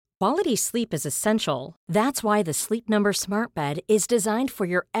Quality sleep is essential. That's why the Sleep Number Smart Bed is designed for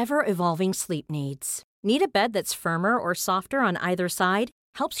your ever-evolving sleep needs. Need a bed that's firmer or softer on either side?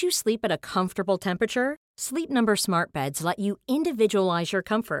 Helps you sleep at a comfortable temperature? Sleep Number Smart Beds let you individualize your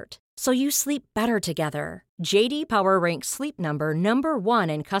comfort, so you sleep better together. J.D. Power ranks Sleep Number number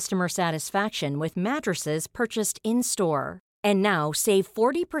 1 in customer satisfaction with mattresses purchased in-store. And now, save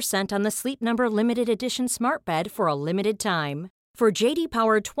 40% on the Sleep Number Limited Edition Smart Bed for a limited time. For J.D.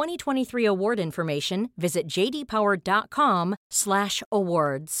 Power 2023 award information, visit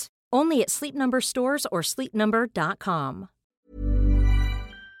jdpower.com/awards. Only at Sleep Number stores or sleepnumber.com.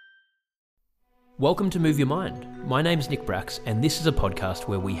 Welcome to Move Your Mind. My name's Nick Brax, and this is a podcast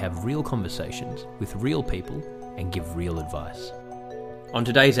where we have real conversations with real people and give real advice. On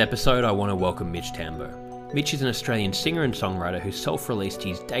today's episode, I want to welcome Mitch Tambo. Mitch is an Australian singer and songwriter who self-released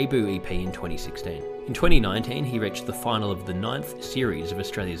his debut EP in 2016. In 2019, he reached the final of the 9th series of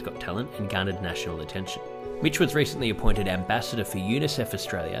Australia's Got Talent and garnered national attention. Mitch was recently appointed ambassador for UNICEF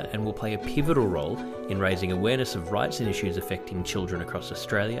Australia and will play a pivotal role in raising awareness of rights and issues affecting children across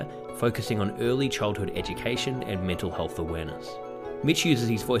Australia, focusing on early childhood education and mental health awareness. Mitch uses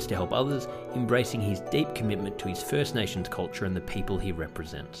his voice to help others, embracing his deep commitment to his First Nations culture and the people he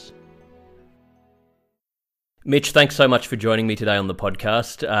represents. Mitch, thanks so much for joining me today on the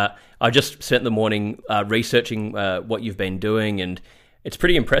podcast. I just spent the morning researching what you've been doing, and it's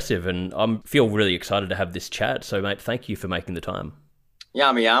pretty impressive, and I feel really excited to have this chat. So, mate, thank you for making the time.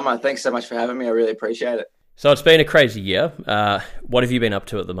 Yama. Thanks so much for having me. I really appreciate it. So it's been a crazy year. What have you been up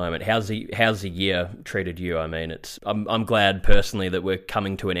to at the moment? How's the year treated you? I mean, I'm glad personally that we're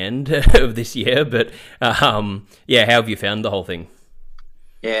coming to an end of this year, but how have you found the whole thing?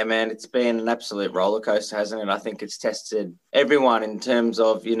 Yeah, man, it's been an absolute roller coaster, hasn't it? I think it's tested everyone in terms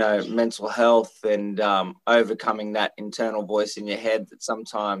of, mental health and overcoming that internal voice in your head that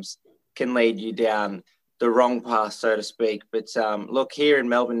sometimes can lead you down the wrong path, so to speak. But look, here in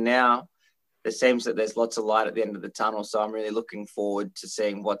Melbourne now, it seems that there's lots of light at the end of the tunnel. So I'm really looking forward to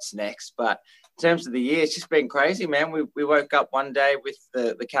seeing what's next. But in terms of the year, it's just been crazy, man. We woke up one day with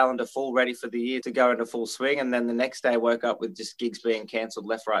the calendar full, ready for the year to go into full swing. And then the next day woke up with just gigs being cancelled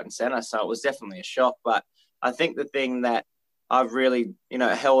left, right and centre. So it was definitely a shock. But I think the thing that I've really,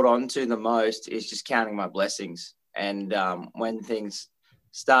 held on to the most is just counting my blessings. And when things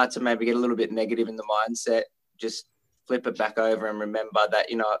start to maybe get a little bit negative in the mindset, just flip it back over and remember that,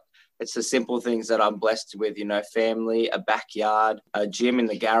 it's the simple things that I'm blessed with, family, a backyard, a gym in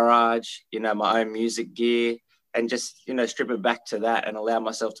the garage, my own music gear, and just, strip it back to that and allow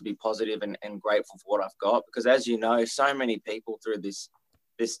myself to be positive and grateful for what I've got. Because as you know, so many people through this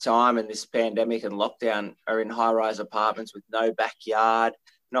time and this pandemic and lockdown are in high-rise apartments with no backyard,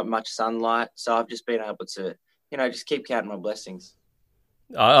 not much sunlight. So I've just been able to, just keep counting my blessings.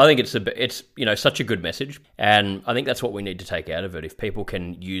 I think it's such a good message, and I think that's what we need to take out of it. If people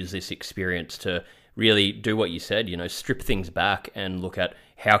can use this experience to really do what you said, strip things back and look at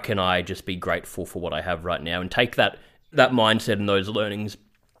how can I just be grateful for what I have right now, and take that mindset and those learnings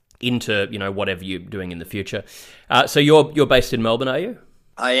into whatever you're doing in the future. So you're based in Melbourne, are you?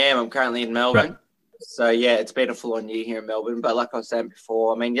 I am. I'm currently in Melbourne. Right. So yeah, it's been a full-on year here in Melbourne. But like I was saying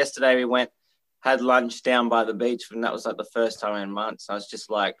before, yesterday we had lunch down by the beach, and that was like the first time in months. I was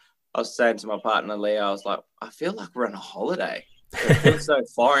saying to my partner, Leah, I was like, I feel like we're on a holiday. It feels so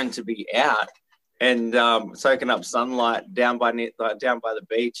foreign to be out and soaking up sunlight down by the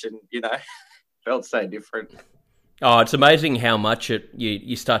beach, and, felt so different. Oh, it's amazing how much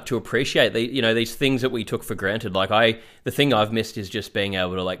you start to appreciate these things that we took for granted. Like the thing I've missed is just being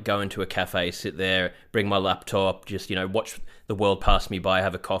able to go into a cafe, sit there, bring my laptop, just watch the world pass me by,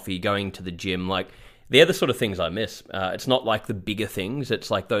 have a coffee, going to the gym. They're the sort of things I miss. It's not like the bigger things. It's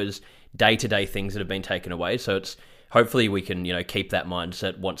like those day-to-day things that have been taken away. So it's hopefully we can keep that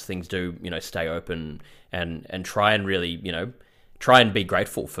mindset once things do stay open and try and really try and be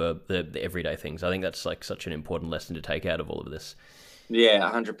grateful for the everyday things. I think that's such an important lesson to take out of all of this. Yeah,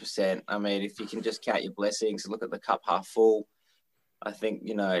 100%. If you can just count your blessings and look at the cup half full, I think,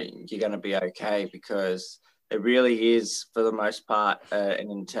 you're going to be okay, because it really is, for the most part,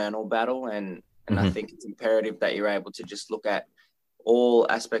 an internal battle. And I think it's imperative that you're able to just look at all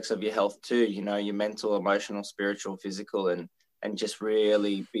aspects of your health too, your mental, emotional, spiritual, physical, and just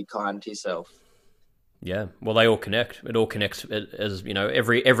really be kind to yourself. Yeah, well, they all connect. It all connects, as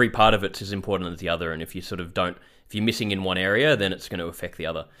every part of it's as important as the other. And if you if you're missing in one area, then it's going to affect the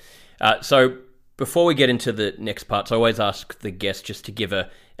other. So before we get into the next parts, I always ask the guest just to give a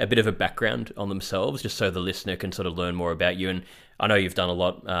bit of a background on themselves, just so the listener can sort of learn more about you. And I know you've done a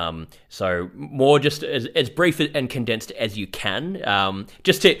lot, so more just as brief and condensed as you can,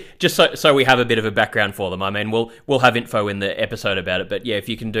 just so we have a bit of a background for them. I mean, we'll have info in the episode about it, but yeah, if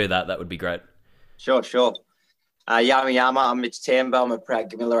you can do that, that would be great. Sure. Yama Yama, I'm Mitch Tambo. I'm a proud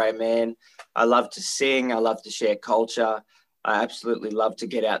Gamilaroi man. I love to sing. I love to share culture. I absolutely love to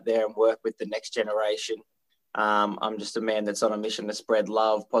get out there and work with the next generation. I'm just a man that's on a mission to spread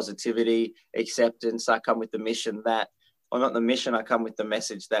love, positivity, acceptance. I come with the mission that, or not the mission, I come with the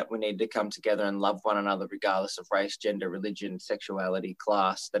message that we need to come together and love one another regardless of race, gender, religion, sexuality,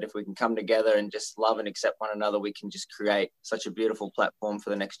 class. That if we can come together and just love and accept one another, we can just create such a beautiful platform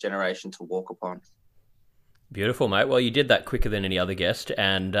for the next generation to walk upon. Beautiful, mate. Well, you did that quicker than any other guest,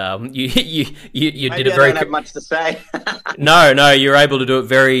 and you did it very. I don't have much to say. No, you're able to do it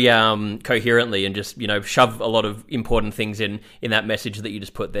very coherently, and just shove a lot of important things in that message that you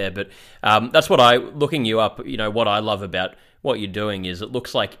just put there. But that's what looking you up. What I love about what you're doing is it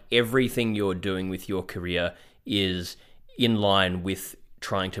looks like everything you're doing with your career is in line with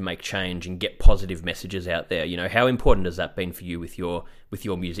trying to make change and get positive messages out there. How important has that been for you with your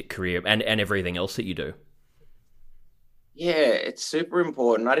music career and everything else that you do? Yeah, it's super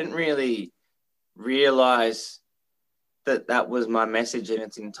important. I didn't really realize that was my message in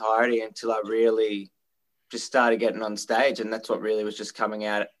its entirety until I really just started getting on stage. And that's what really was just coming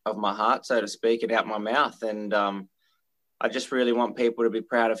out of my heart, so to speak, and out my mouth. And I just really want people to be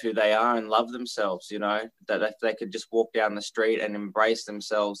proud of who they are and love themselves, that if they could just walk down the street and embrace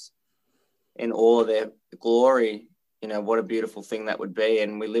themselves in all of their glory, what a beautiful thing that would be.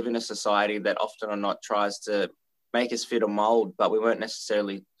 And we live in a society that often or not tries to make us fit a mold, but we weren't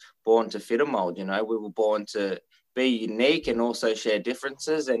necessarily born to fit a mold. We were born to be unique and also share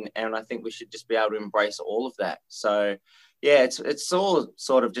differences. And I think we should just be able to embrace all of that. So yeah, it's all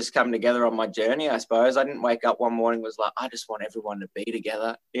sort of just come together on my journey, I suppose. I didn't wake up one morning and was like, I just want everyone to be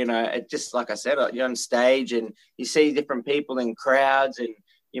together. It just, like I said, you're on stage and you see different people in crowds and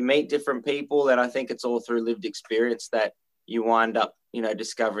you meet different people. And I think it's all through lived experience that you wind up,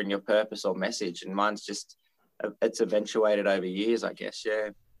 discovering your purpose or message. And mine's just, it's eventuated over years, I guess.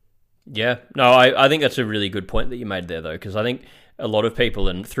 Yeah. No, I think that's a really good point that you made there, though, because I think a lot of people,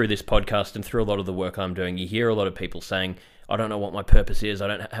 and through this podcast and through a lot of the work I'm doing, you hear a lot of people saying, I don't know what my purpose is. I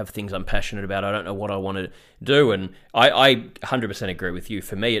don't have things I'm passionate about. I don't know what I want to do. And I 100% agree with you.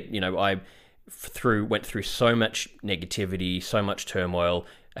 For me, I went through so much negativity, so much turmoil,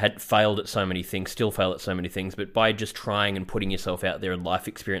 had failed at so many things, still fail at so many things, but by just trying and putting yourself out there in life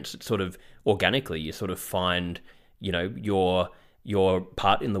experience, it sort of organically, you sort of find, your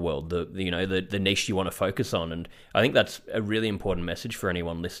part in the world, the niche you want to focus on. And I think that's a really important message for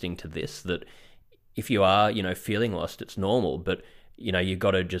anyone listening to this, that if you are, feeling lost, it's normal, but, you've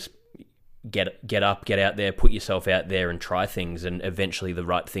got to just get up, get out there, put yourself out there and try things, and eventually the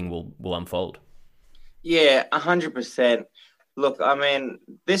right thing will unfold. Yeah, 100%. Look, I mean,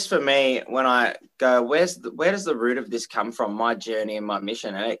 this for me, when I go, where does the root of this come from, my journey and my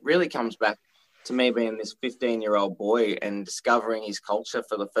mission? And it really comes back to me being this 15-year-old boy and discovering his culture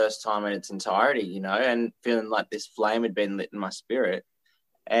for the first time in its entirety, and feeling like this flame had been lit in my spirit.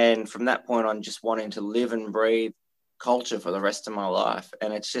 And from that point on, just wanting to live and breathe culture for the rest of my life.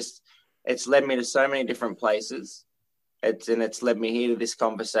 And it's led me to so many different places. It's led me here to this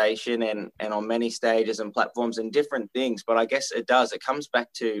conversation and on many stages and platforms and different things. But I guess it comes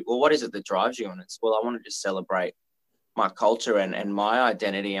back to, well, what is it that drives you? And it's, well, I want to just celebrate my culture and my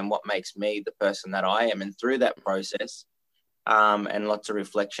identity and what makes me the person that I am. And through that process and lots of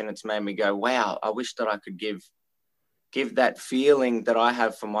reflection, it's made me go, wow, I wish that I could give that feeling that I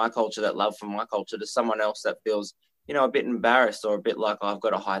have for my culture, that love for my culture, to someone else that feels, a bit embarrassed or a bit like, oh, I've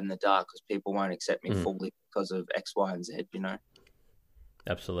got to hide in the dark because people won't accept me fully because of X, Y, and Z,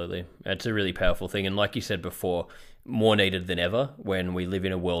 Absolutely. It's a really powerful thing. And like you said before, more needed than ever when we live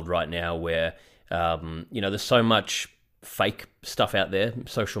in a world right now where, there's so much fake stuff out there,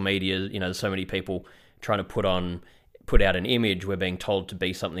 social media, there's so many people trying to put out an image. We're being told to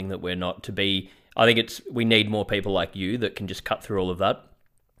be something that we're not to be. I think we need more people like you that can just cut through all of that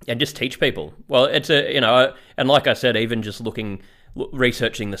and just teach people. Well, it's and like I said, even just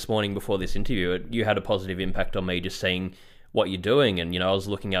researching this morning before this interview, you had a positive impact on me just seeing what you're doing. And, I was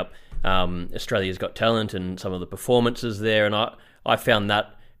looking up Australia's Got Talent and some of the performances there. And I found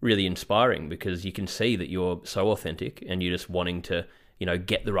that really inspiring because you can see that you're so authentic and you're just wanting to,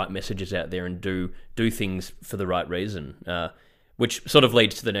 get the right messages out there and do things for the right reason. Which sort of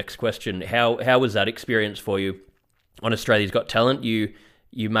leads to the next question. How was that experience for you on Australia's Got Talent? You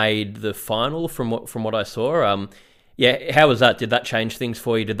you made the final from what I saw. Yeah, how was that? Did that change things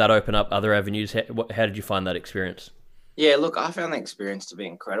for you? Did that open up other avenues? How did you find that experience? Yeah, look, I found the experience to be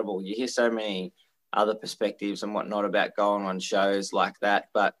incredible. You hear so many other perspectives and whatnot about going on shows like that.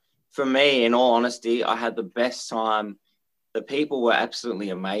 But for me, in all honesty, I had the best time. The people were absolutely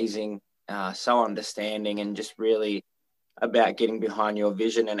amazing, so understanding, and just really about getting behind your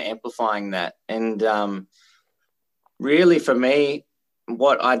vision and amplifying that. And really, for me,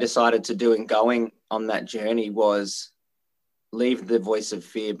 what I decided to do in going on that journey was leave the voice of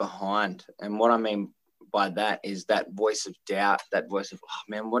fear behind. And what I mean by that is that voice of doubt, that voice of, oh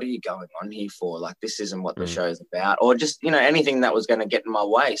man, what are you going on here for? Like, this isn't what the show's about, or just, anything that was going to get in my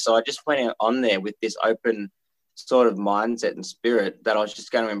way. So I just went on there with this open sort of mindset and spirit that I was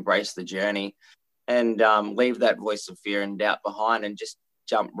just going to embrace the journey and leave that voice of fear and doubt behind and just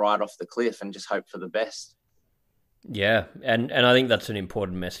jump right off the cliff and just hope for the best. Yeah, and I think that's an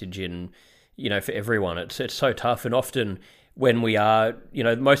important message in, for everyone. It's so tough, and often when we are,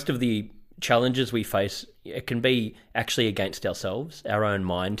 most of the challenges we face, it can be actually against ourselves, our own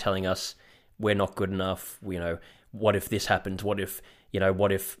mind telling us we're not good enough. What if this happens? What if all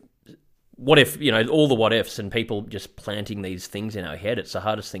the what ifs, and people just planting these things in our head. It's the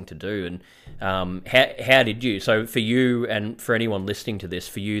hardest thing to do. And how did you? So for you, and for anyone listening to this,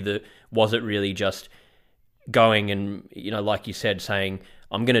 for you, was it really just going and, like you said, saying,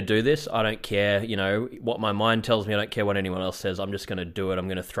 I'm going to do this. I don't care, what my mind tells me. I don't care what anyone else says. I'm just going to do it. I'm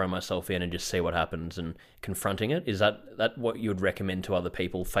going to throw myself in and just see what happens, and confronting it. Is that what you would recommend to other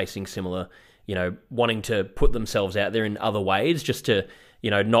people facing similar, wanting to put themselves out there in other ways, just to,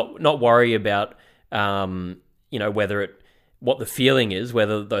 not worry about, what the feeling is,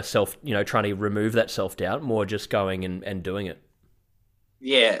 whether the trying to remove that self-doubt, more just going and doing it?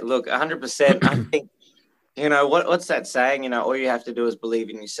 Yeah, look, 100%. I think, what's that saying? All you have to do is believe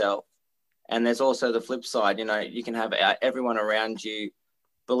in yourself. And there's also the flip side. You can have everyone around you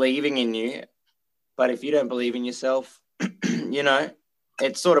believing in you, but if you don't believe in yourself,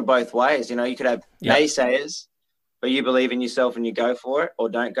 it's sort of both ways. You could have naysayers, but you believe in yourself and you go for it, or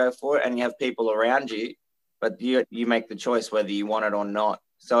don't go for it. And you have people around you, but you make the choice whether you want it or not.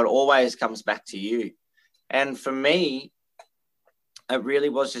 So it always comes back to you. And for me, it really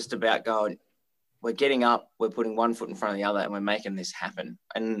was just about going, we're getting up, we're putting one foot in front of the other, and we're making this happen.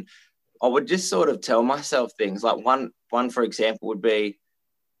 And I would just sort of tell myself things like one, for example, would be,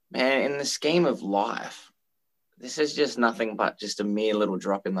 man, in the scheme of life, this is just nothing but just a mere little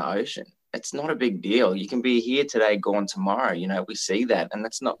drop in the ocean. It's not a big deal. You can be here today, gone tomorrow. We see that. And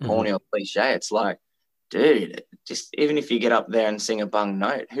that's not corny or cliche. It's like, dude, just even if you get up there and sing a bung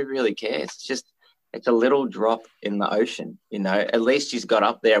note, who really cares? It's a little drop in the ocean, At least you've got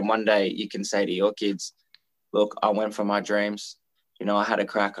up there, and one day you can say to your kids, look, I went for my dreams. I had a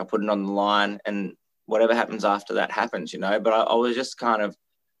crack, I put it on the line, and whatever happens after that happens, But I was just kind of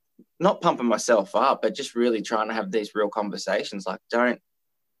not pumping myself up, but just really trying to have these real conversations. Like, don't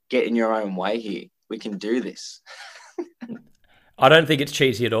get in your own way here. We can do this. I don't think it's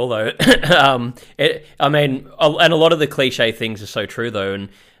cheesy at all, though. And a lot of the cliche things are so true, though. And,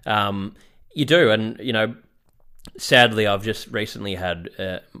 you do, and sadly, I've just recently had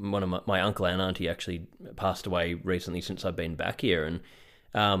one of my uncle and auntie actually passed away recently since I've been back here, and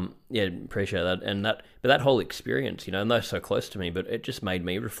appreciate that. But that whole experience, and they're so close to me, but it just made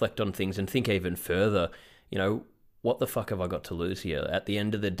me reflect on things and think even further. What the fuck have I got to lose here? At the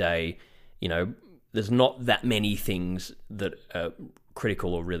end of the day, there's not that many things that are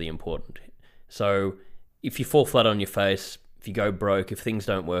critical or really important. So if you fall flat on your face, if you go broke, if things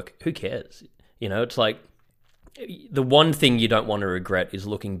don't work, who cares? It's like the one thing you don't want to regret is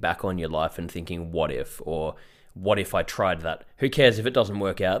looking back on your life and thinking, what if, or what if I tried that? Who cares if it doesn't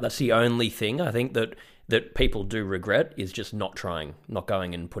work out? That's the only thing I think that people do regret, is just not trying, not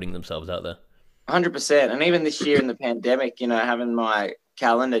going and putting themselves out there. 100%. And even this year in the pandemic, having my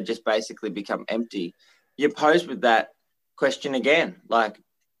calendar just basically become empty, you're posed with that question again. Like,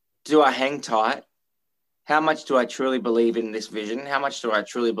 do I hang tight? How much do I truly believe in this vision? How much do I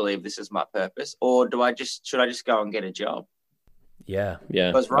truly believe this is my purpose? Or should I just go and get a job? Yeah.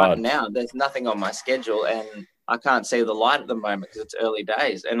 Because right now there's nothing on my schedule, and I can't see the light at the moment because it's early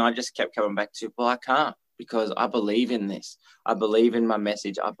days. And I just kept coming back to, well, I can't, because I believe in this. I believe in my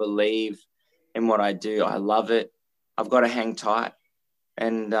message. I believe in what I do. I love it. I've got to hang tight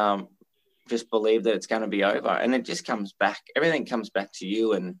and just believe that it's going to be over. And it just comes back. Everything comes back to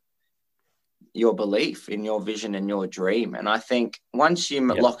you and your belief in your vision and your dream. And I think once you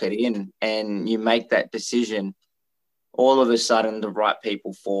lock it in and you make that decision, all of a sudden the right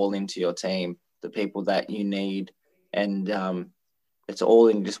people fall into your team, the people that you need. And it's all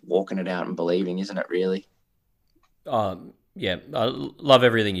in just walking it out and believing, isn't it? Really. Yeah, I love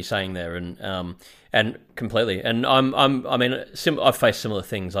everything you're saying there, and completely. And I've faced similar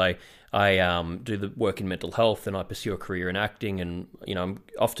things. I do the work in mental health, and I pursue a career in acting, and I'm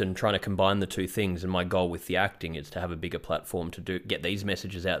often trying to combine the two things. And my goal with the acting is to have a bigger platform to get these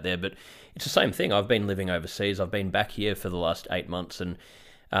messages out there. But it's the same thing. I've been living overseas. I've been back here for the last 8 months, and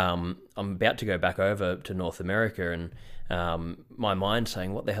I'm about to go back over to North America, and my mind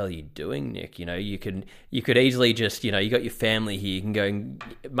saying, "What the hell are you doing, Nick? You could easily just, you got your family here. You can go and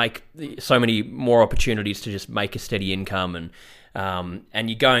make so many more opportunities to just make a steady income, and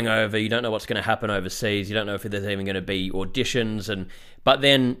you're going over. You don't know what's going to happen overseas. You don't know if there's even going to be auditions, but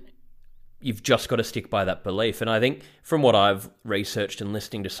then you've just got to stick by that belief." And I think from what I've researched and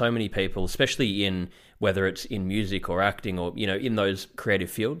listening to so many people, especially in whether it's in music or acting or in those creative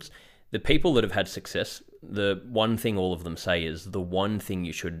fields, the people that have had success, the one thing all of them say is the one thing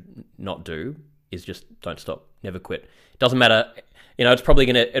you should not do is just don't stop, never quit. It doesn't matter. It's probably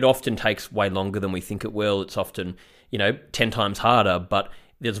it often takes way longer than we think it will. It's often, 10 times harder, but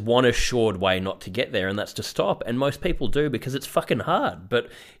there's one assured way not to get there, and that's to stop. And most people do because it's fucking hard. But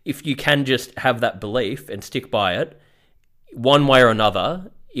if you can just have that belief and stick by it, one way or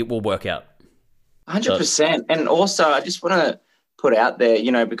another, it will work out. 100%. And also, I just want to put out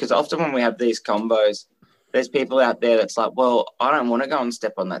there, because often when we have these combos, there's people out there that's like, well, I don't want to go and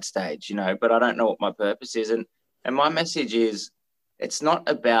step on that stage, but I don't know what my purpose is. And my message is, it's not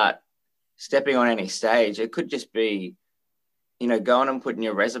about stepping on any stage. It could just be, going and putting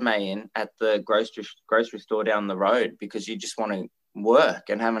your resume in at the grocery store down the road because you just want to work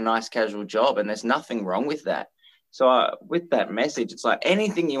and have a nice casual job. And there's nothing wrong with that. So with that message, it's like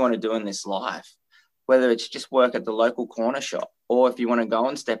anything you want to do in this life, whether it's just work at the local corner shop or if you want to go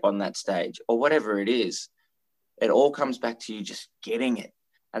and step on that stage or whatever it is, it all comes back to you just getting it.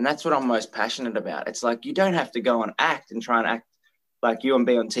 And that's what I'm most passionate about. It's like you don't have to go and act and try and act like you and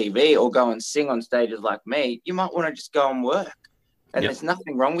be on TV or go and sing on stages like me. You might want to just go and work. And There's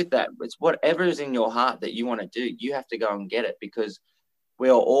nothing wrong with that. It's whatever is in your heart that you want to do. You have to go and get it because we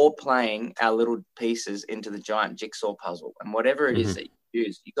are all playing our little pieces into the giant jigsaw puzzle. And whatever it is that you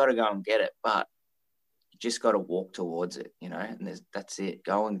use, you got to go and get it. But you just got to walk towards it, and that's it.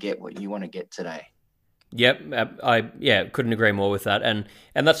 Go and get what you want to get today. Yep, I couldn't agree more with that, and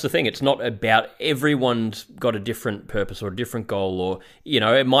that's the thing. It's not about everyone's got a different purpose or a different goal, or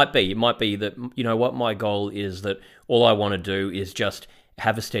it might be that what my goal is that all I want to do is just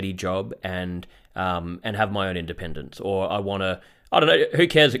have a steady job and have my own independence, or I don't know, who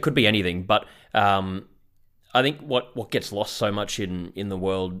cares? It could be anything, but I think what gets lost so much in the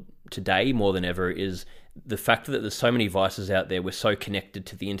world today more than ever is the fact that there's so many vices out there. We're so connected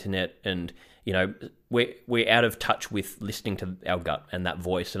to the internet, and we're out of touch with listening to our gut and that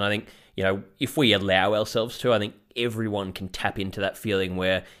voice. And I think if we allow ourselves to, I think everyone can tap into that feeling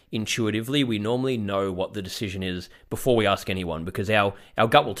where intuitively we normally know what the decision is before we ask anyone, because our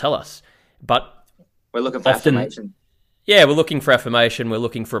gut will tell us. But we're looking for affirmation. Yeah, we're looking for affirmation, we're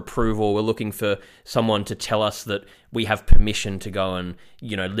looking for approval, we're looking for someone to tell us that we have permission to go and,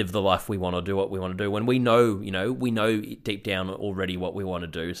 live the life we want to do what we want to do. When we know deep down already what we want to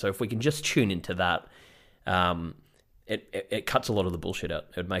do. So if we can just tune into that, it cuts a lot of the bullshit out.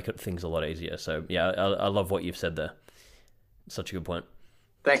 It'd make things a lot easier. So yeah, I love what you've said there. Such a good point.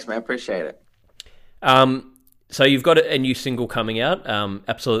 Thanks, man. Appreciate it. So you've got a new single coming out,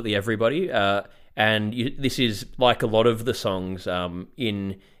 Absolutely Everybody. And this is like a lot of the songs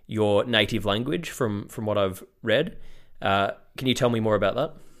in your native language from what I've read. Can you tell me more about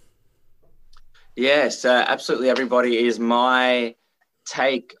that? Yes, Absolutely Everybody is my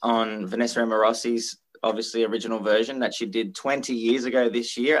take on Vanessa Amorossi's obviously original version that she did 20 years ago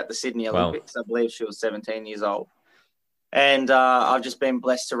this year at the Sydney Olympics. Wow. I believe she was 17 years old. And I've just been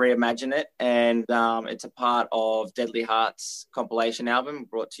blessed to reimagine it. And it's a part of Deadly Hearts compilation album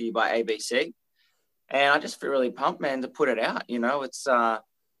brought to you by ABC. And I just feel really pumped, man, to put it out. It's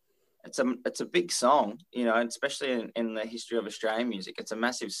a big song, especially in the history of Australian music. It's a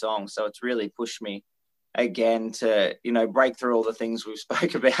massive song. So it's really pushed me again to, break through all the things we've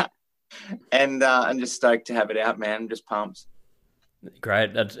spoke about. And I'm just stoked to have it out, man. I'm just pumped.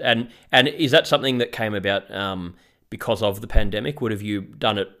 Great. And is that something that came about because of the pandemic? Would have you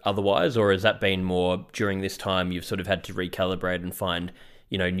done it otherwise, or has that been more during this time you've sort of had to recalibrate and find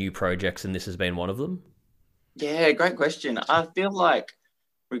new projects, and this has been one of them? Yeah, great question. I feel like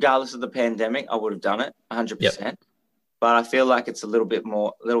regardless of the pandemic, I would have done it 100%. Yep. But I feel like it's a little bit,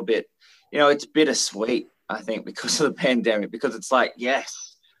 it's bittersweet, I think, because of the pandemic, because it's like,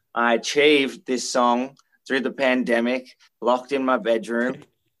 yes, I achieved this song through the pandemic, locked in my bedroom.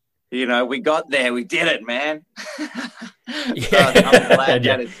 You know, we got there, we did it, man. So I'm glad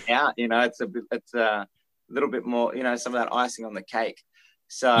that it's out. You know, it's a little bit more, you know, some of that icing on the cake.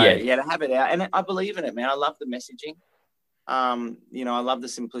 So to have it out, and I believe in it, man. I love the messaging. You know, I love the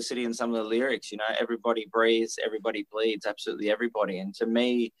simplicity in some of the lyrics. You know, everybody breathes, everybody bleeds, absolutely everybody. And to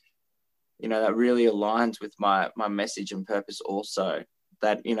me, you know, that really aligns with my message and purpose also.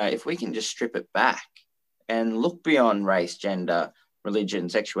 That, you know, if we can just strip it back and look beyond race, gender, religion,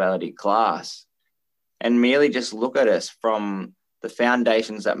 sexuality, class, and merely just look at us from the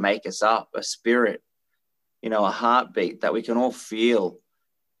foundations that make us up, a spirit, you know, a heartbeat that we can all feel,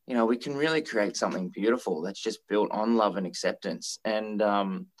 you know, we can really create something beautiful that's just built on love and acceptance. And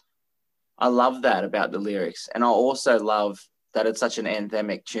I love that about the lyrics. And I also love that it's such an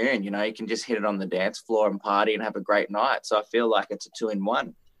anthemic tune. You know, you can just hit it on the dance floor and party and have a great night. So I feel like it's a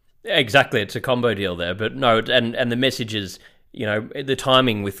 2-in-1. Yeah, exactly. It's a combo deal there. But no, and the message is, you know, the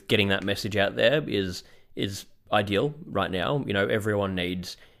timing with getting that message out there is ideal right now. You know, everyone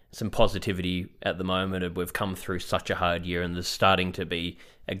needs some positivity at the moment. We've come through such a hard year, and there's starting to be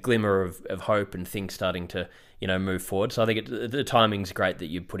a glimmer of hope and things starting to, you know, move forward. So I think the timing's great that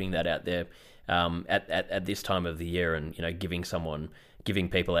you're putting that out there at this time of the year, and, you know, giving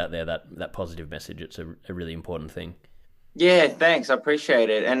people out there that positive message. It's a really important thing. Yeah, thanks. I appreciate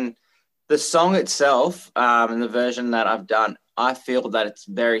it. And the song itself, and the version that I've done, I feel that it's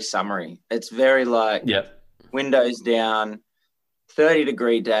very summery. It's very like windows down,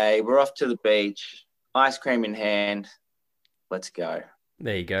 30-degree day. We're off to the beach, ice cream in hand. Let's go.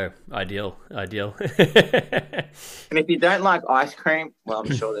 There you go. Ideal. And if you don't like ice cream, well,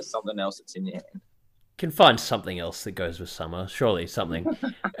 I'm sure there's something else that's in your hand. Can find something else that goes with summer. Surely something.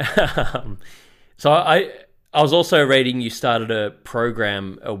 So I was also reading you started a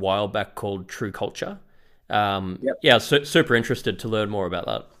program a while back called True Culture. Yeah, super interested to learn more about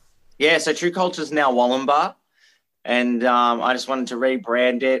that. Yeah, so True Culture is now Wollumbar, and I just wanted to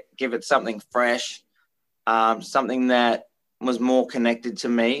rebrand it, give it something fresh, something that was more connected to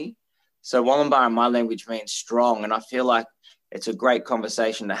me. So Wollumbar in my language means strong, and I feel like it's a great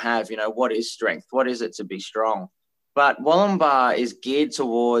conversation to have. You know, what is strength? What is it to be strong? But Wollumbar is geared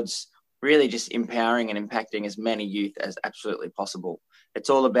towards really just empowering and impacting as many youth as absolutely possible. It's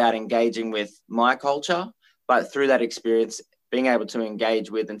all about engaging with my culture, but through that experience, being able to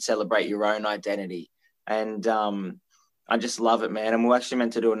engage with and celebrate your own identity. And I just love it, man. And we're actually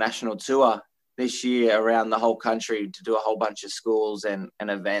meant to do a national tour this year around the whole country to do a whole bunch of schools and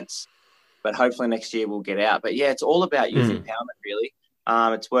events. But hopefully next year we'll get out. But yeah, it's all about youth empowerment, really.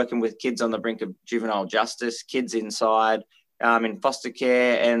 It's working with kids on the brink of juvenile justice, kids inside, in foster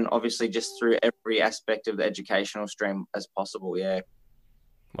care, and obviously just through every aspect of the educational stream as possible. Yeah.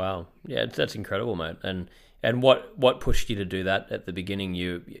 Wow. Yeah, that's incredible, mate. And what pushed you to do that at the beginning?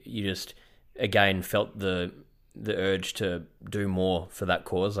 You just again felt the urge to do more for that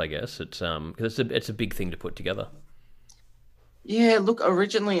cause, I guess. It's because it's a big thing to put together. Yeah, look,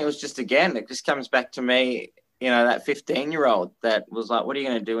 originally it was just, again, it just comes back to me, you know, that 15-year-old that was like, what are you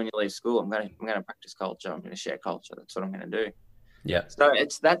going to do when you leave school? I'm going to practice culture. I'm going to share culture. That's what I'm going to do. Yeah. So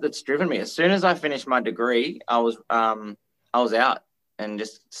it's that's driven me. As soon as I finished my degree, I was out and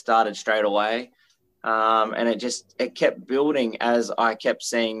just started straight away. And it kept building as I kept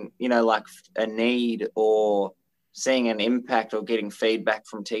seeing, you know, like a need or seeing an impact or getting feedback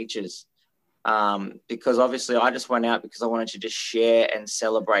from teachers. Because obviously I just went out because I wanted to just share and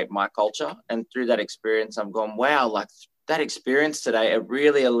celebrate my culture. And through that experience, I've gone, wow, like that experience today, it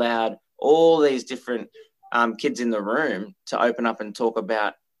really allowed all these different kids in the room to open up and talk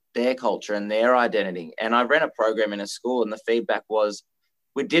about their culture and their identity. And I ran a program in a school, and the feedback was,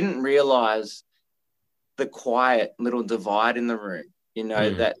 we didn't realize the quiet little divide in the room. You know,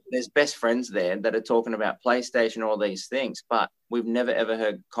 that there's best friends there that are talking about PlayStation, all these things, but we've never, ever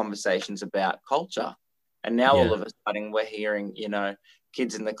heard conversations about culture. And now all of a sudden we're hearing, you know,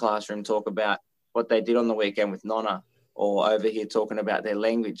 kids in the classroom talk about what they did on the weekend with Nonna, or over here talking about their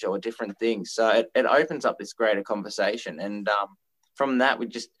language or different things. So it opens up this greater conversation. And from that,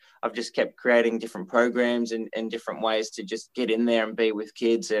 I've just kept creating different programs and different ways to just get in there and be with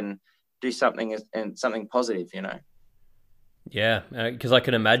kids and do something positive, you know. Yeah, because I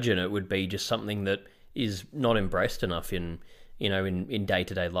can imagine it would be just something that is not embraced enough in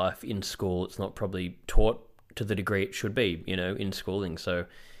day-to-day life. In school, it's not probably taught to the degree it should be, you know, in schooling. So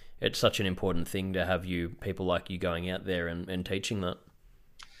it's such an important thing to have people like you going out there and teaching that.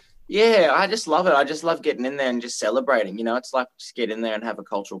 Yeah, I just love it. I just love getting in there and just celebrating. You know, it's like just get in there and have a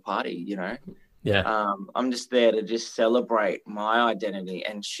cultural party, you know. Yeah. I'm just there to just celebrate my identity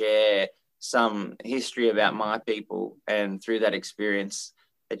and share some history about my people, and through that experience,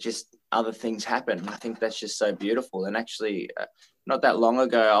 it just other things happen. I think that's just so beautiful. And actually, not that long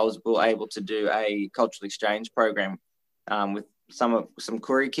ago, I was able to do a cultural exchange program with some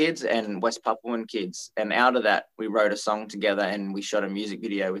Koori kids and West Papuan kids. And out of that, we wrote a song together and we shot a music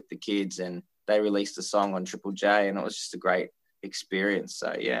video with the kids, and they released a song on Triple J, and it was just a great experience.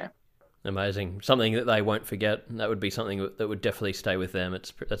 So, yeah. Amazing. Something that they won't forget. That would be something that would definitely stay with them.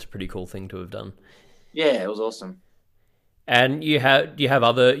 That's a pretty cool thing to have done. Yeah, it was awesome. And you have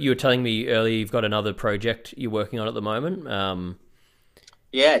other, you were telling me earlier, you've got another project you're working on at the moment.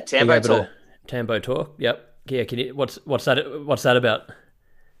 Yeah, Tambo Talk. Tambo Talk, yep. Yeah, what's that about?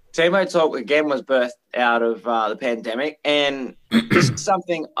 Tambo Talk, again, was birthed out of the pandemic, and this is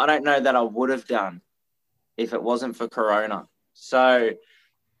something I don't know that I would have done if it wasn't for Corona. So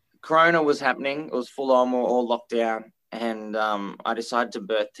Corona was happening. It was full on, we were all locked down, and I decided to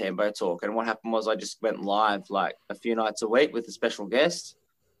birth Tambo Talk. And what happened was I just went live like a few nights a week with a special guest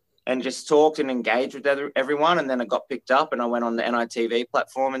and just talked and engaged with everyone. And then it got picked up, and I went on the NITV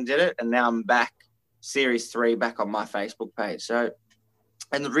platform and did it. And now I'm back, Series 3, back on my Facebook page. So,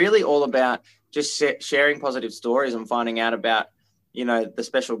 and really all about just sharing positive stories and finding out about, you know, the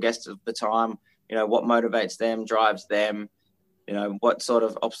special guests of the time, you know, what motivates them, drives them, you know, what sort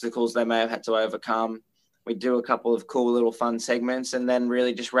of obstacles they may have had to overcome. We do a couple of cool little fun segments, and then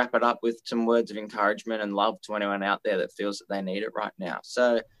really just wrap it up with some words of encouragement and love to anyone out there that feels that they need it right now.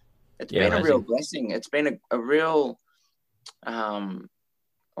 So it's been amazing. A real blessing. It's been a real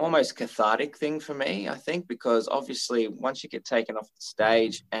almost cathartic thing for me, I think, because obviously once you get taken off the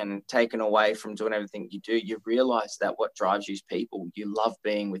stage and taken away from doing everything you do, you realize that what drives you is people. You love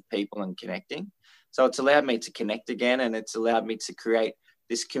being with people and connecting. So it's allowed me to connect again, and it's allowed me to create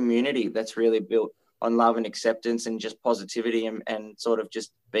this community that's really built on love and acceptance and just positivity and sort of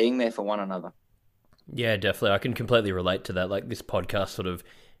just being there for one another. Yeah, definitely. I can completely relate to that. Like, this podcast sort of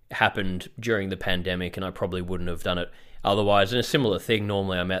happened during the pandemic, and I probably wouldn't have done it otherwise. And a similar thing,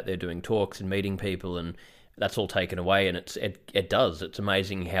 normally I'm out there doing talks and meeting people, and that's all taken away. And it's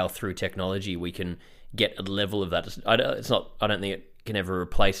amazing how through technology we can get a level of that. I don't think it can ever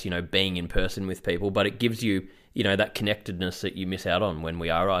replace, you know, being in person with people, but it gives you, you know, that connectedness that you miss out on when we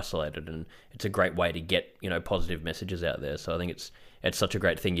are isolated. And it's a great way to get, you know, positive messages out there. So I think it's such a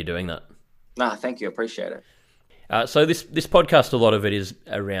great thing you're doing that. Nah, thank you. Appreciate it. So this podcast, a lot of it is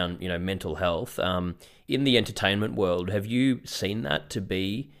around, you know, mental health. In the entertainment world, have you seen that to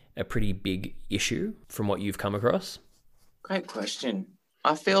be a pretty big issue from what you've come across? Great question.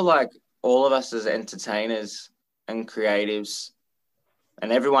 I feel like all of us as entertainers and creatives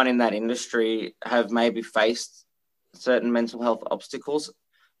and everyone in that industry have maybe faced certain mental health obstacles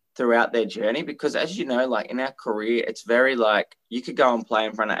throughout their journey, because as you know, like in our career, it's very like you could go and play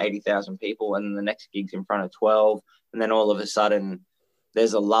in front of 80,000 people and the next gig's in front of 12, and then all of a sudden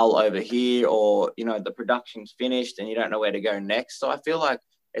there's a lull over here, or, you know, the production's finished and you don't know where to go next. So I feel like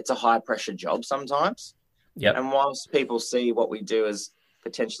it's a high pressure job sometimes. Yep. And whilst people see what we do as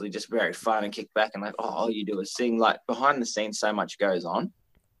potentially just very fun and kick back and like, oh, all you do is sing, like behind the scenes, so much goes on.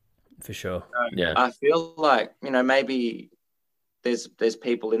 For sure. So yeah. I feel like, you know, maybe there's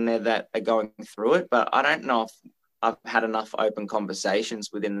people in there that are going through it, but I don't know if I've had enough open conversations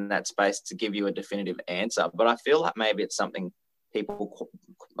within that space to give you a definitive answer. But I feel like maybe it's something people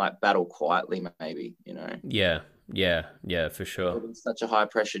like battle quietly, maybe, you know. Yeah, for sure. It's such a high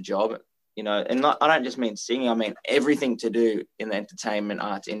pressure job, you know, and I don't just mean singing. I mean everything to do in the entertainment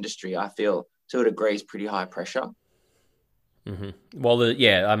arts industry. I feel to a degree is pretty high pressure. Mm-hmm. Well,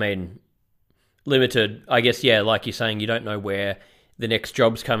 I mean, limited, I guess. Yeah, like you're saying, you don't know where the next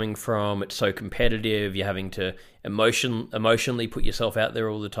job's coming from. It's so competitive. You're having to emotionally put yourself out there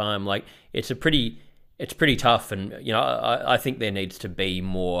all the time. Like, it's pretty tough. And, you know, I think there needs to be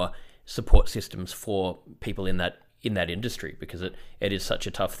more support systems for people in that industry, because it is such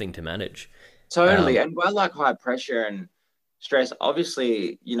a tough thing to manage. Totally. And by like high pressure and stress,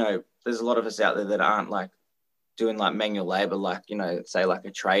 obviously, you know, there's a lot of us out there that aren't like doing like manual labor, like, you know, say like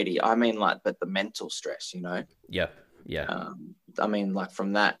a tradie. I mean, like, but the mental stress, you know? Yeah. I mean, like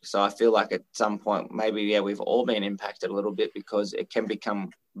from that. So I feel like at some point, maybe, we've all been impacted a little bit, because it can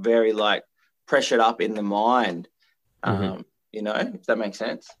become very like pressured up in the mind, you know, if that makes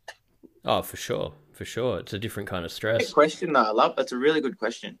sense. Oh, for sure. It's a different kind of stress. Good question, though. I love. That's a really good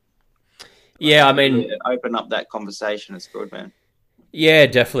question. Yeah, I mean, open up that conversation. It's good, man. Yeah,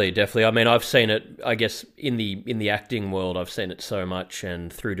 definitely. I mean, I've seen it, I guess, in the acting world, I've seen it so much,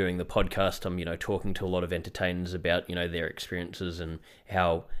 and through doing the podcast, I'm, you know, talking to a lot of entertainers about, you know, their experiences and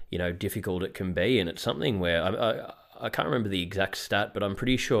how, you know, difficult it can be. And it's something where I can't remember the exact stat, but I'm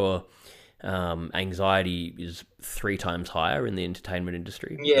pretty sure anxiety is 3 times higher in the entertainment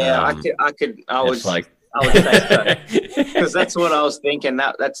industry. Yeah, I would say so, because that's what I was thinking.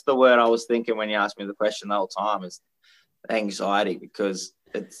 That's the word I was thinking when you asked me the question the whole time, is anxiety, because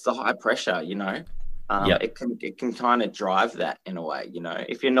it's the high pressure, It can kind of drive that in a way,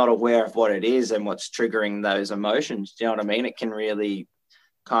 if you're not aware of what it is and what's triggering those emotions. Do you know what I mean? It can really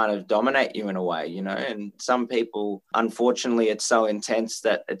kind of dominate you in a way, and some people, unfortunately, it's so intense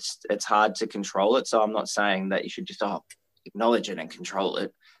that it's hard to control it. So I'm not saying that you should just acknowledge it and control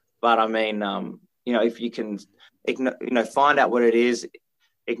it, but I mean, if you can, find out what it is,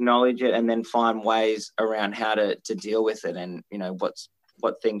 acknowledge it, and then find ways around how to deal with it, and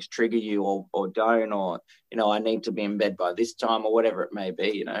what things trigger you or don't, or I need to be in bed by this time, or whatever it may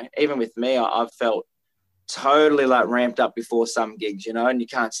be. Even with me, I've felt totally like ramped up before some gigs, and you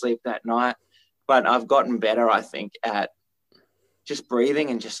can't sleep that night, but I've gotten better, I think, at just breathing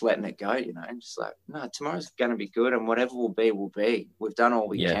and just letting it go, and just like, no, tomorrow's going to be good, and whatever will be, will be. We've done all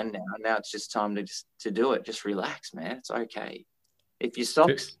we can now. Now it's just time to do it. Just relax, man. It's okay. If your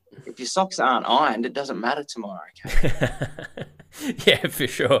socks aren't ironed, it doesn't matter tomorrow. Okay. Yeah, for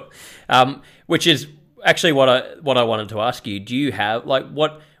sure. Which is actually what I wanted to ask you. Do you have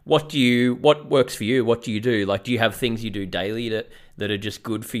what works for you? What do you do? Like, do you have things you do daily that are just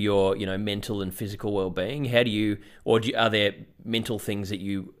good for your, mental and physical well-being? Are there mental things that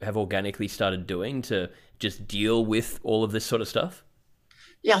you have organically started doing to just deal with all of this sort of stuff?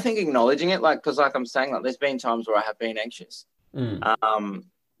 Yeah, I think acknowledging it, because like I'm saying, there's been times where I have been anxious.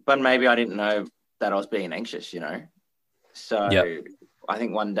 But maybe I didn't know that I was being anxious, So I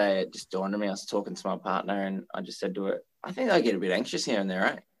think one day it just dawned on me. I was talking to my partner and I just said to her, I think I get a bit anxious here and there,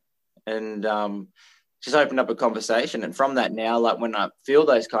 right? And just opened up a conversation. And from that now, when I feel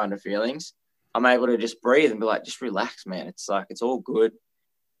those kind of feelings, I'm able to just breathe and be like, just relax, man. It's it's all good.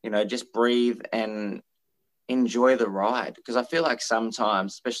 Just breathe and enjoy the ride. Because I feel like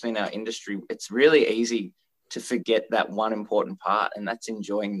sometimes, especially in our industry, it's really easy to forget that one important part, and that's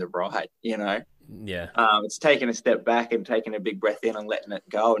enjoying the ride, Yeah. It's taking a step back and taking a big breath in and letting it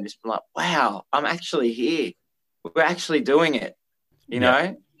go and just be like, wow, I'm actually here. We're actually doing it, you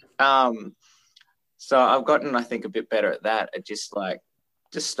know? So I've gotten, I think, a bit better at that. At just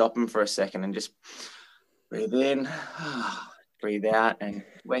stopping for a second and just breathe in, breathe out, and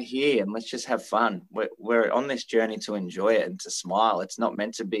we're here and let's just have fun. We're on this journey to enjoy it and to smile. It's not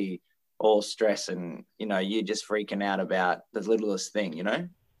meant to be all stress and, you just freaking out about the littlest thing,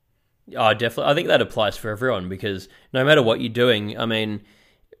 Oh, definitely. I think that applies for everyone, because no matter what you're doing, I mean,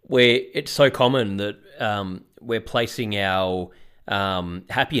 it's so common that we're placing our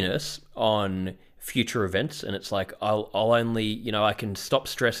happiness on future events, and it's like, I'll only, I can stop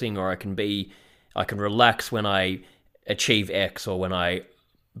stressing, or I can relax when I achieve X, or when I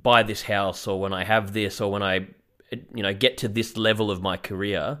buy this house, or when I have this, or when I, get to this level of my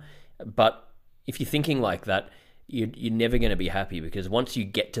career. But if you're thinking like that, you're never going to be happy, because once you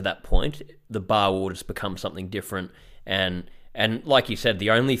get to that point, the bar will just become something different. And like you said, the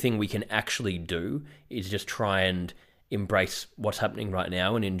only thing we can actually do is just try and embrace what's happening right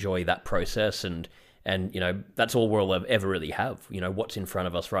now and enjoy that process. And that's all we'll ever really have, what's in front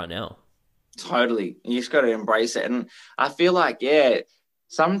of us right now. Totally. You just got to embrace it. And I feel like,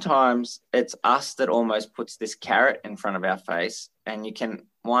 sometimes it's us that almost puts this carrot in front of our face, and you can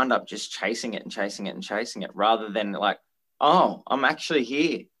wind up just chasing it and chasing it and chasing it, rather than like, oh, I'm actually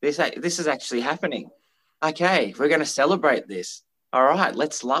here. This is actually happening. Okay, we're going to celebrate this. All right,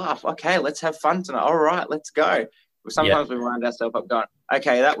 let's laugh. Okay, let's have fun tonight. All right, let's go. Sometimes we wind ourselves up going,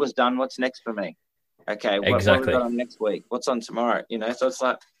 okay, that was done. What's next for me? Okay, what have we got on next week? What's on tomorrow? So it's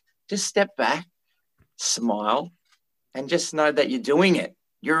like, just step back, smile, and just know that you're doing it.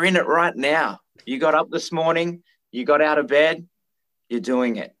 You're in it right now. You got up this morning, you got out of bed, you're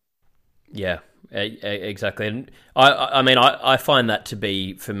doing it. Yeah, exactly. And I find that to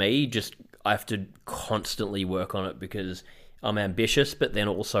be, for me, just I have to constantly work on it, because I'm ambitious, but then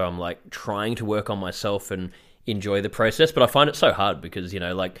also I'm like trying to work on myself and enjoy the process. But I find it so hard, because,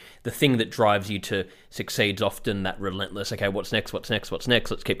 the thing that drives you to succeed is often that relentless, okay, what's next,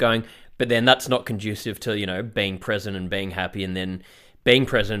 let's keep going. But then that's not conducive to, being present and being happy, and then being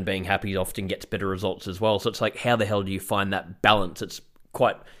present and being happy often gets better results as well. So it's like, how the hell do you find that balance?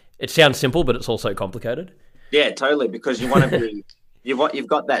 It sounds simple, but it's also complicated. Yeah, totally. Because you want to be, you've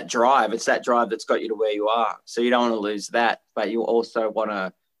got that drive. It's that drive that's got you to where you are. So you don't want to lose that, but you also want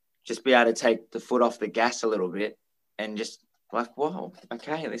to just be able to take the foot off the gas a little bit and just like, whoa,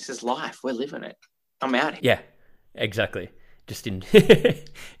 okay, this is life. We're living it. I'm out here. Yeah, exactly. Just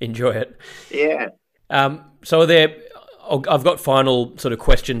enjoy it. Yeah. So are there, I've got final sort of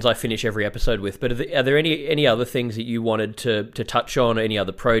questions I finish every episode with, but are there any other things that you wanted to touch on, any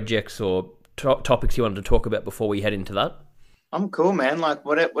other projects or topics you wanted to talk about before we head into that? I'm cool, man. Like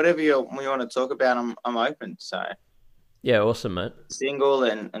whatever you want to talk about, I'm open. So yeah, awesome, mate. Single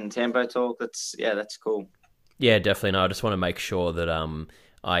and Tempo Talk. That's cool. Yeah, definitely. No, I just want to make sure that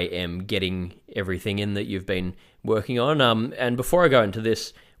I am getting everything in that you've been working on. And before I go into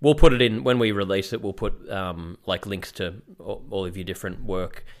this, we'll put it in when we release it. We'll put like links to all of your different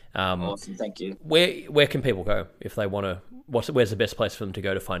work. Awesome, thank you. Where can people go if they want to? Where's the best place for them to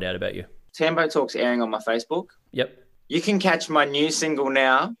go to find out about you? Tempo Talk's airing on my Facebook. Yep. You can catch my new single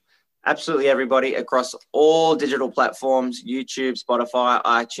now. Absolutely everybody across all digital platforms: YouTube, Spotify,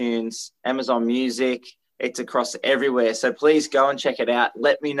 iTunes, Amazon Music. It's across everywhere. So please go and check it out.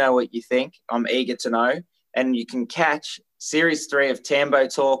 Let me know what you think. I'm eager to know. And you can catch Series 3 of Tambo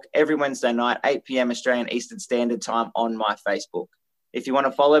Talk every Wednesday night, 8 p.m. Australian Eastern Standard Time on my Facebook. If you want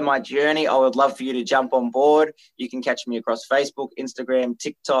to follow my journey, I would love for you to jump on board. You can catch me across Facebook, Instagram,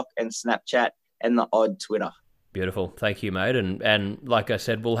 TikTok, and Snapchat, and the odd Twitter. Beautiful. Thank you, mate. And like I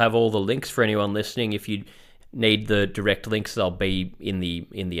said, we'll have all the links for anyone listening. If you need the direct links, they'll be in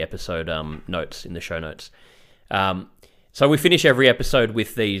the episode notes, in the show notes. So we finish every episode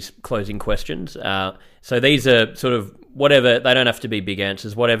with these closing questions. So these are sort of whatever, they don't have to be big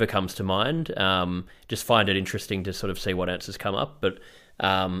answers, whatever comes to mind. Just find it interesting to sort of see what answers come up. But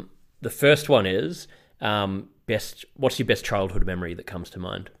the first one is, what's your best childhood memory that comes to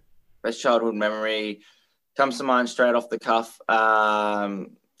mind? Best childhood memory comes to mind straight off the cuff.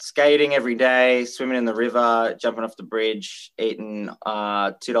 Skating every day, swimming in the river, jumping off the bridge, eating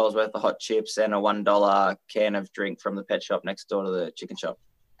 $2 worth of hot chips and a $1 can of drink from the pet shop next door to the chicken shop.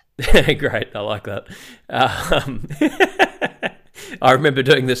 Great, I like that. I remember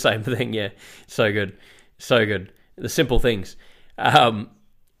doing the same thing. Yeah, so good. The simple things.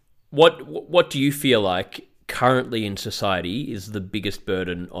 What do you feel like currently in society is the biggest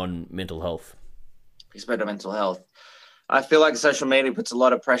burden on mental health? Biggest burden on mental health. I feel like social media puts a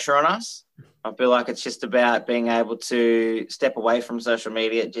lot of pressure on us. I feel like it's just about being able to step away from social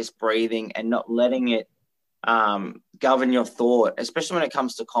media, just breathing and not letting it govern your thought, especially when it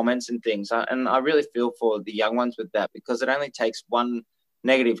comes to comments and things. And I really feel for the young ones with that, because it only takes one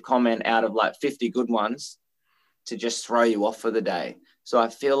negative comment out of like 50 good ones to just throw you off for the day. So I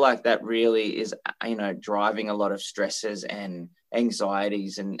feel like that really is, driving a lot of stresses and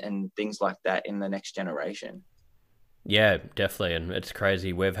anxieties and things like that in the next generation. Yeah, definitely. And it's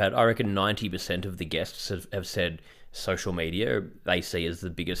crazy. We've had, I reckon 90% of the guests have said social media they see as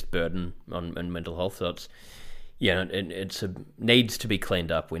the biggest burden on mental health. So it's, needs to be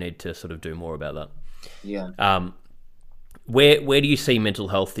cleaned up. We need to sort of do more about that. Yeah. Where do you see mental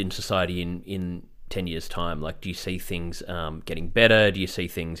health in society in 10 years' time? Like, do you see things getting better? Do you see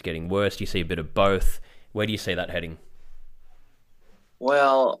things getting worse? Do you see a bit of both? Where do you see that heading?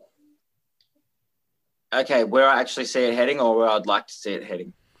 Well, okay, where I actually see it heading or where I'd like to see it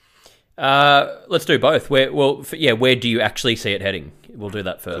heading? Let's do both. Where do you actually see it heading? We'll do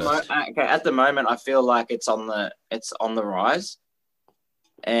that first. Okay, at the moment, I feel like it's on the rise,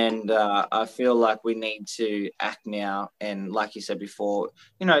 and I feel like we need to act now. And like you said before,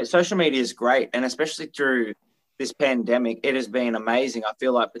 social media is great, and especially through this pandemic, it has been amazing. I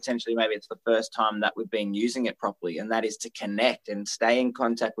feel like potentially maybe it's the first time that we've been using it properly, and that is to connect and stay in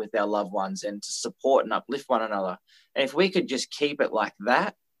contact with our loved ones and to support and uplift one another. And if we could just keep it like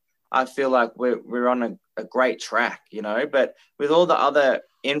that, I feel like we're on a great track, but with all the other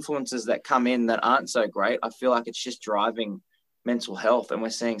influences that come in that aren't so great, I feel like it's just driving mental health, and we're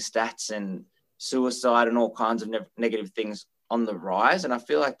seeing stats and suicide and all kinds of negative things on the rise. And I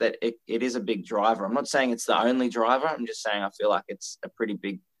feel like that it is a big driver. I'm not saying it's the only driver. I'm just saying I feel like it's a pretty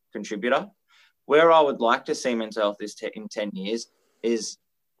big contributor. Where I would like to see mental health in 10 years is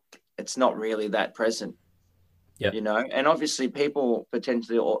it's not really that present. Yep. And obviously people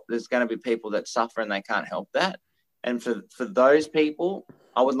potentially, there's going to be people that suffer and they can't help that. And for those people,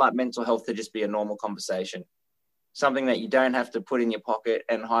 I would like mental health to just be a normal conversation, something that you don't have to put in your pocket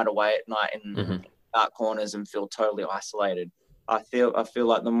and hide away at night in dark corners and feel totally isolated. I feel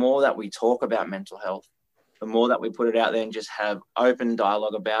like the more that we talk about mental health, the more that we put it out there and just have open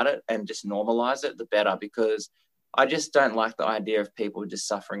dialogue about it and just normalize it, the better, because I just don't like the idea of people just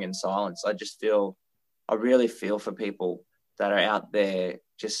suffering in silence. I really feel for people that are out there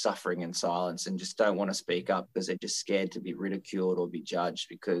just suffering in silence and just don't want to speak up because they're just scared to be ridiculed or be judged,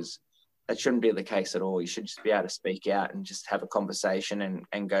 because that shouldn't be the case at all. You should just be able to speak out and just have a conversation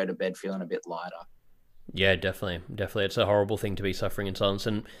and go to bed feeling a bit lighter. Yeah, definitely. It's a horrible thing to be suffering in silence,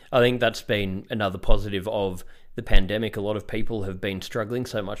 and I think that's been another positive of the pandemic. A lot of people have been struggling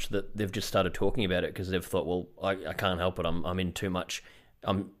so much that they've just started talking about it because they've thought, well, I can't help it. I'm in too much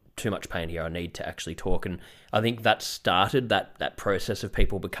pain here. I need to actually talk, and I think that started that process of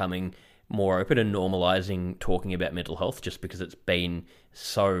people becoming more open and normalizing talking about mental health, just because it's been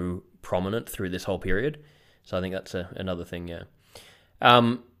so prominent through this whole period. So I think that's another thing. Yeah.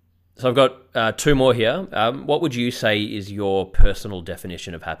 So I've got two more here. What would you say is your personal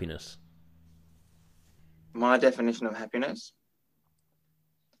definition of happiness? My definition of happiness?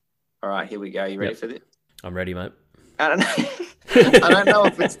 All right, here we go. You ready for this? I'm ready, mate. I don't know. I don't know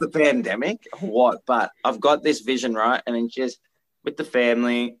if it's the pandemic or what, but I've got this vision, right? And it's just with the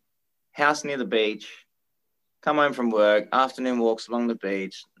family, house near the beach, come home from work, afternoon walks along the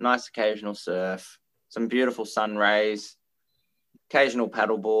beach, nice occasional surf, some beautiful sun rays, occasional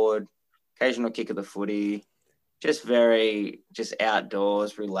paddleboard, occasional kick of the footy, just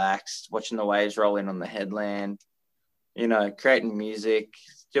outdoors, relaxed, watching the waves roll in on the headland, creating music,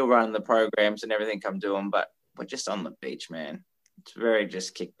 still running the programs and everything I'm doing, but we're just on the beach, man. It's very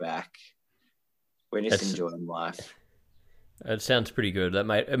just kick back. We're just enjoying life. It sounds pretty good.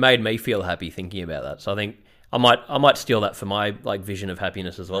 It made me feel happy thinking about that. So I think I might steal that for my vision of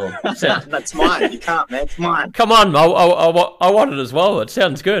happiness as well. That's mine. You can't, man. It's mine. Come on, I want it as well. It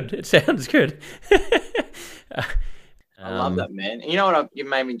sounds good. I love that, man. And you know what? You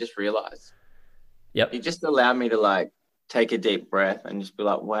made me just realize. Yep. You just allowed me to take a deep breath and just be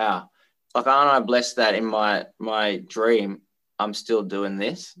like, wow. Aren't I blessed that in my dream I'm still doing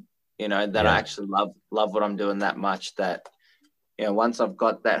this? That I actually love what I'm doing that much that. Once I've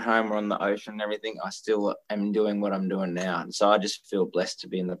got that home or on the ocean and everything, I still am doing what I'm doing now. And so I just feel blessed to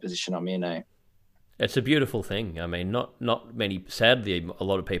be in the position I'm in. It's a beautiful thing. I mean, not many, sadly, a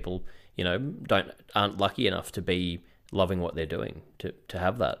lot of people, aren't lucky enough to be loving what they're doing, to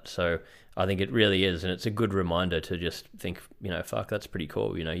have that. So I think it really is. And it's a good reminder to just think, fuck, that's pretty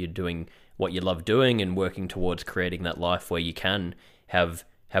cool. You're doing what you love doing and working towards creating that life where you can have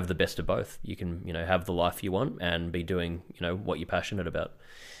the best of both. You can, have the life you want and be doing, what you're passionate about.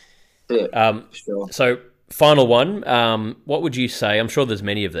 Yeah, sure. So final one, what would you say, I'm sure there's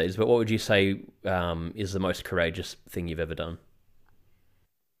many of these, but what would you say is the most courageous thing you've ever done?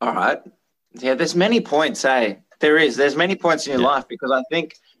 All right. Yeah, there's many points, There's many points in your life, because I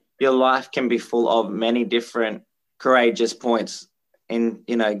think your life can be full of many different courageous points in,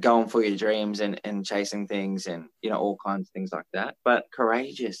 going for your dreams and chasing things and, all kinds of things like that. But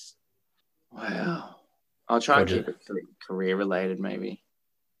courageous. Wow. I'll try and keep it career related maybe.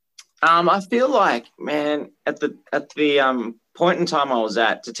 I feel like, man, at the point in time I was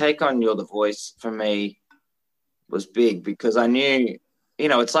at, to take on You're the Voice for me was big, because I knew,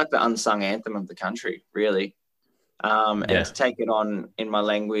 it's like the unsung anthem of the country, really. And to take it on in my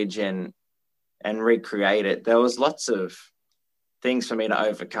language and recreate it, there was lots of things for me to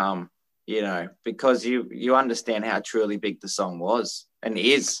overcome, because you understand how truly big the song was and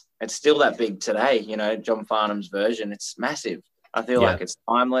is. It's still that big today, John Farnham's version. It's massive. I feel like it's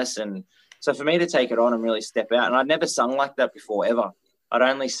timeless. And so for me to take it on and really step out, and I'd never sung like that before, ever. I'd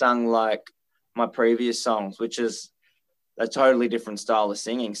only sung like my previous songs, which is a totally different style of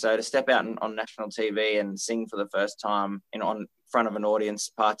singing. So to step out on national TV and sing for the first time on front of an audience,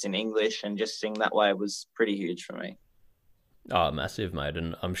 parts in English, and just sing that way was pretty huge for me. Oh, massive, mate.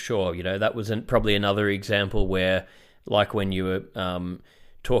 And I'm sure, that was probably another example where, like when you were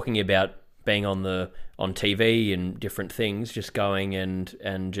talking about being on TV and different things, just going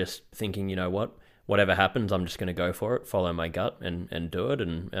and just thinking, whatever happens, I'm just going to go for it, follow my gut and do it.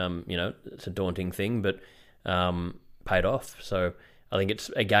 And, it's a daunting thing, but paid off. So I think it's,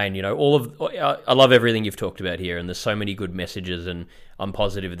 again, I love everything you've talked about here, and there's so many good messages, and I'm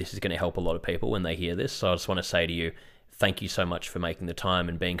positive this is going to help a lot of people when they hear this. So I just want to say to you, thank you so much for making the time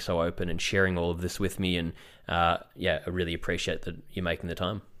and being so open and sharing all of this with me. And I really appreciate that you're making the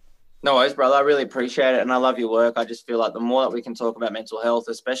time. No worries, brother. I really appreciate it, and I love your work. I just feel like the more that we can talk about mental health,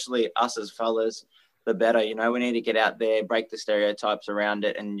 especially us as fellas, the better. We need to get out there, break the stereotypes around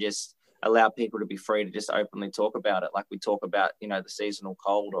it, and just allow people to be free to just openly talk about it, like we talk about, the seasonal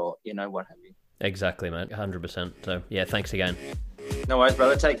cold or, what have you. Exactly, mate. 100%. So, yeah, thanks again. No worries,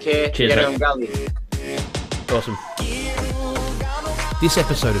 brother. Take care. Cheers, mate. Awesome. This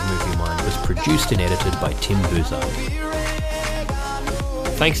episode of Move Your Mind was produced and edited by Tim Boozer.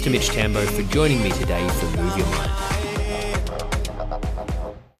 Thanks to Mitch Tambo for joining me today for Move Your Mind.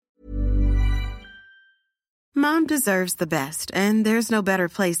 Mom deserves the best, and there's no better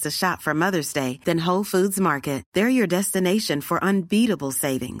place to shop for Mother's Day than Whole Foods Market. They're your destination for unbeatable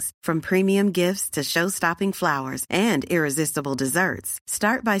savings, from premium gifts to show-stopping flowers and irresistible desserts.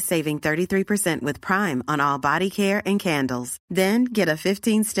 Start by saving 33% with Prime on all body care and candles. Then get a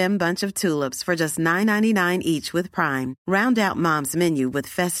 15-stem bunch of tulips for just $9.99 each with Prime. Round out Mom's menu with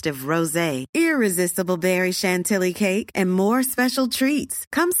festive rosé, irresistible berry chantilly cake, and more special treats.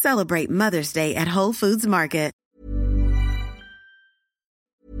 Come celebrate Mother's Day at Whole Foods Market.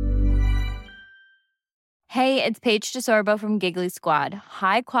 Hey, it's Paige DeSorbo from Giggly Squad.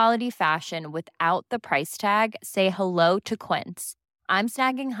 High quality fashion without the price tag. Say hello to Quince. I'm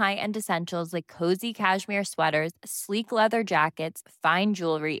snagging high-end essentials like cozy cashmere sweaters, sleek leather jackets, fine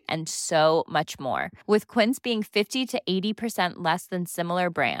jewelry, and so much more. With Quince being 50 to 80% less than similar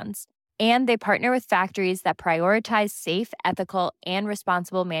brands. And they partner with factories that prioritize safe, ethical, and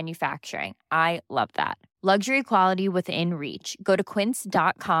responsible manufacturing. I love that. Luxury quality within reach. Go to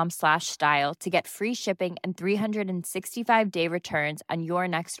quince.com/style to get free shipping and 365-day returns on your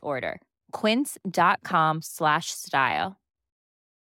next order. Quince.com/style.